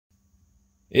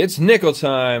It's nickel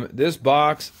time. This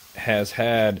box has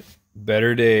had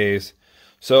better days.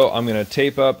 So I'm going to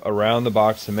tape up around the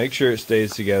box to make sure it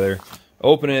stays together.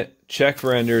 Open it, check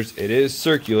for enders. It is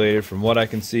circulated from what I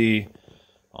can see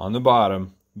on the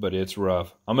bottom, but it's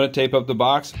rough. I'm going to tape up the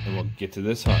box and we'll get to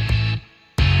this hunt.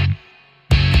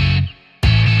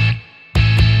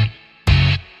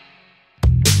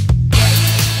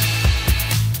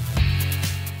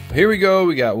 Here we go.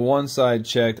 We got one side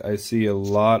checked. I see a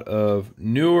lot of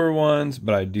newer ones,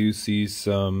 but I do see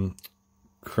some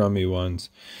crummy ones.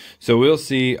 So we'll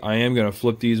see. I am going to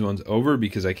flip these ones over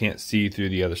because I can't see through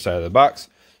the other side of the box.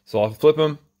 So I'll flip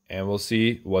them and we'll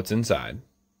see what's inside.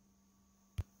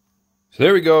 So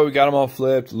there we go. We got them all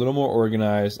flipped, a little more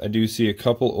organized. I do see a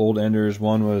couple old enders.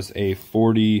 One was a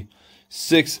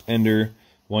 46 ender,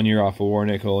 1 year off a war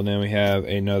nickel. And then we have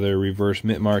another reverse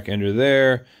mint mark ender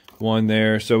there. One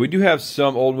there. So we do have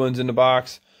some old ones in the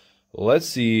box. Let's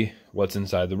see what's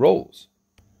inside the rolls.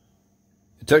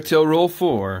 It took till roll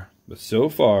 4, but so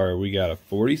far we got a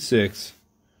 46,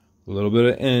 a little bit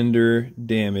of ender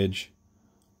damage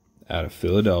out of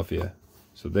Philadelphia.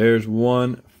 So there's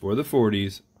one for the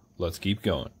 40s. Let's keep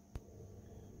going.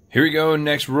 Here we go.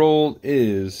 Next roll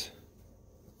is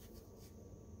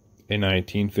a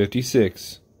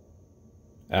 1956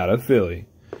 out of Philly.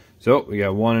 So we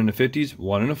got one in the 50s,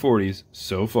 one in the 40s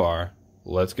so far.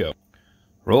 Let's go.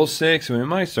 Roll 6, and we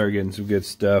might start getting some good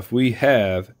stuff. We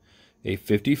have a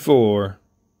 54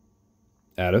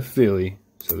 out of Philly.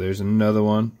 So there's another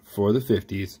one for the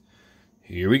 50s.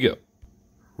 Here we go.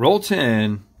 Roll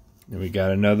 10, and we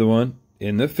got another one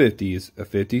in the 50s, a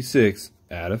 56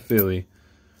 out of Philly.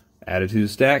 Add it to the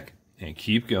stack and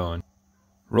keep going.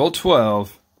 Roll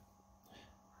 12,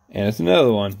 and it's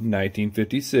another one,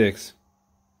 1956.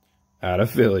 Out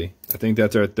of Philly. I think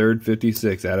that's our third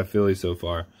 56 out of Philly so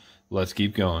far. Let's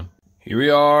keep going. Here we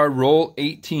are, roll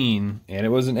 18. And it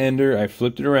was an ender. I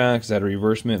flipped it around because I had a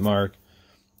reverse mint mark.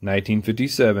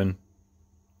 1957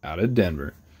 out of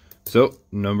Denver. So,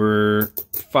 number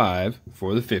 5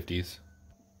 for the 50s.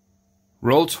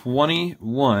 Roll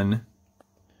 21.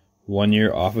 1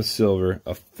 year off of silver.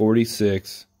 A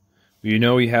 46. You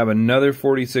know we have another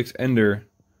 46 ender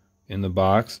in the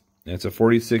box. And it's a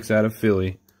 46 out of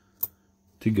Philly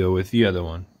to go with the other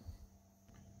one.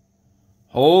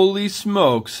 Holy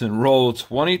smokes, and roll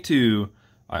 22.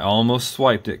 I almost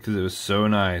swiped it because it was so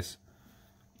nice.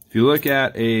 If you look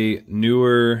at a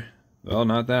newer, well,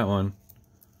 not that one,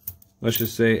 let's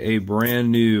just say a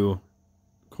brand new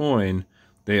coin,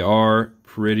 they are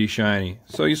pretty shiny.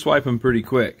 So you swipe them pretty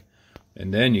quick.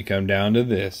 And then you come down to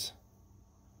this.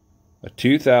 A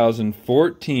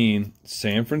 2014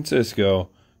 San Francisco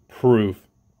proof.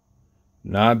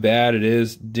 Not bad. It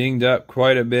is dinged up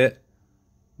quite a bit.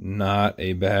 Not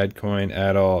a bad coin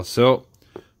at all. So,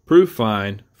 proof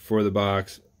fine for the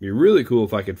box. Be really cool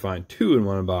if I could find 2 in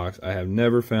one box. I have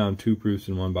never found 2 proofs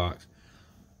in one box.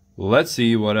 Let's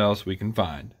see what else we can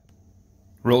find.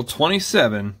 Roll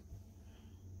 27.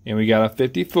 And we got a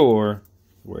 54.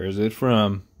 Where is it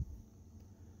from?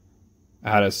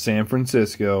 Out of San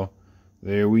Francisco.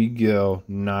 There we go.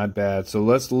 Not bad. So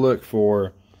let's look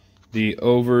for the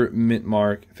over mint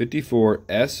mark 54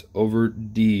 S over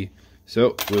D.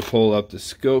 So we'll pull up the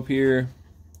scope here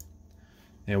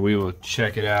and we will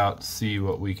check it out, see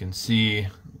what we can see.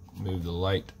 Move the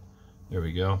light. There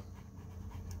we go.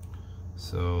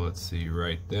 So let's see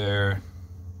right there.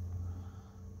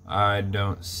 I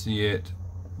don't see it,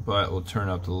 but we'll turn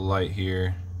up the light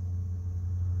here.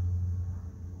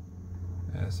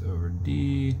 S over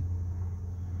D.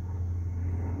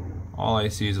 All I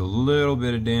see is a little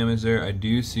bit of damage there. I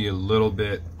do see a little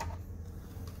bit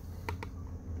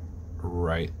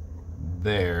right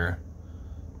there.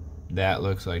 That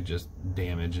looks like just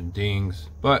damage and dings,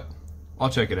 but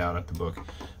I'll check it out at the book.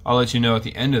 I'll let you know at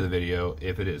the end of the video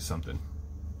if it is something.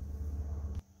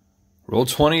 Roll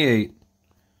 28,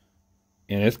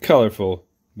 and it's colorful,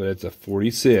 but it's a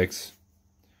 46.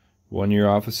 1 year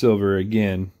off of silver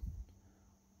again,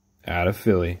 out of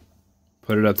Philly.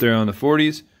 Put it up there on the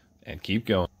 40s. And keep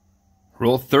going.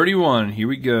 Roll 31. Here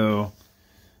we go.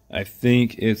 I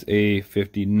think it's a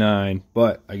 59,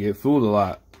 but I get fooled a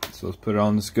lot. So let's put it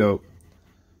on the scope.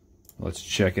 Let's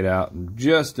check it out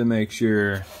just to make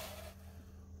sure.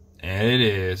 And it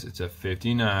is. It's a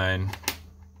 59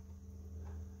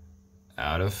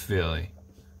 out of Philly.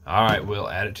 All right, we'll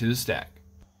add it to the stack.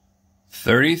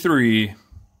 33.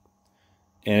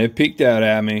 And it peeked out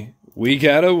at me. We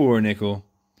got a war nickel.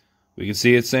 We can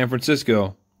see it's San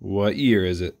Francisco. What year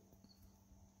is it?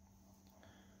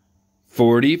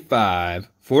 45.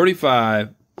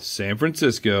 45, San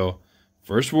Francisco.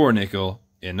 First war nickel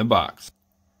in the box.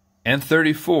 And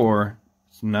 34,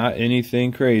 it's not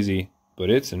anything crazy, but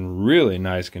it's in really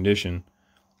nice condition.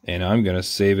 And I'm going to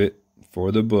save it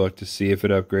for the book to see if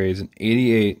it upgrades. An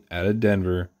 88 out of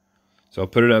Denver. So I'll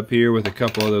put it up here with a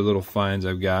couple other little finds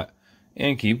I've got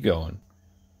and keep going.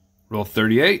 Roll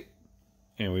 38,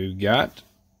 and we've got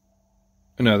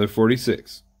another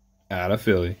 46 out of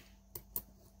Philly.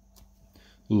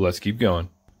 Let's keep going.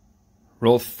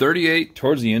 Roll 38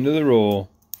 towards the end of the roll.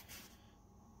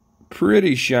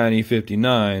 Pretty shiny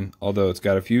 59, although it's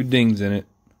got a few dings in it.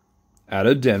 Out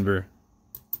of Denver.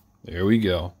 There we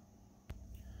go.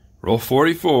 Roll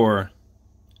 44.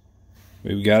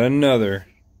 We've got another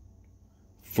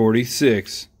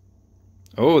 46.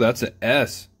 Oh, that's an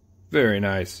S. Very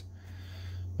nice.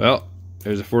 Well,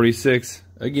 there's a 46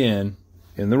 again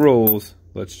in the rolls.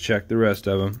 Let's check the rest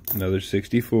of them. Another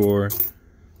 64.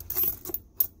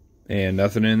 And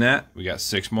nothing in that. We got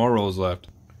 6 more rolls left.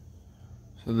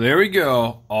 So there we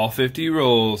go. All 50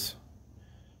 rolls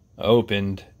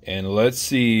opened. And let's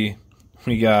see.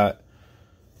 We got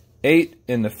 8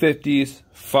 in the 50s,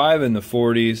 5 in the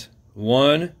 40s,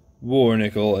 1 war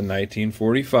nickel in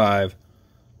 1945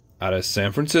 out of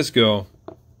San Francisco,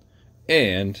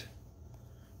 and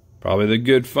probably the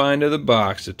good find of the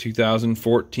box, a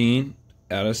 2014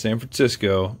 out of San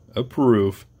Francisco, a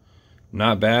proof.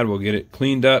 Not bad. We'll get it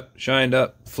cleaned up, shined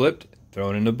up, flipped,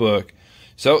 thrown in the book.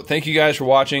 So thank you guys for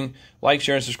watching. Like,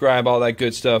 share, and subscribe, all that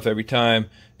good stuff every time.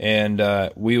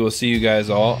 And we will see you guys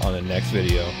all on the next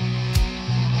video.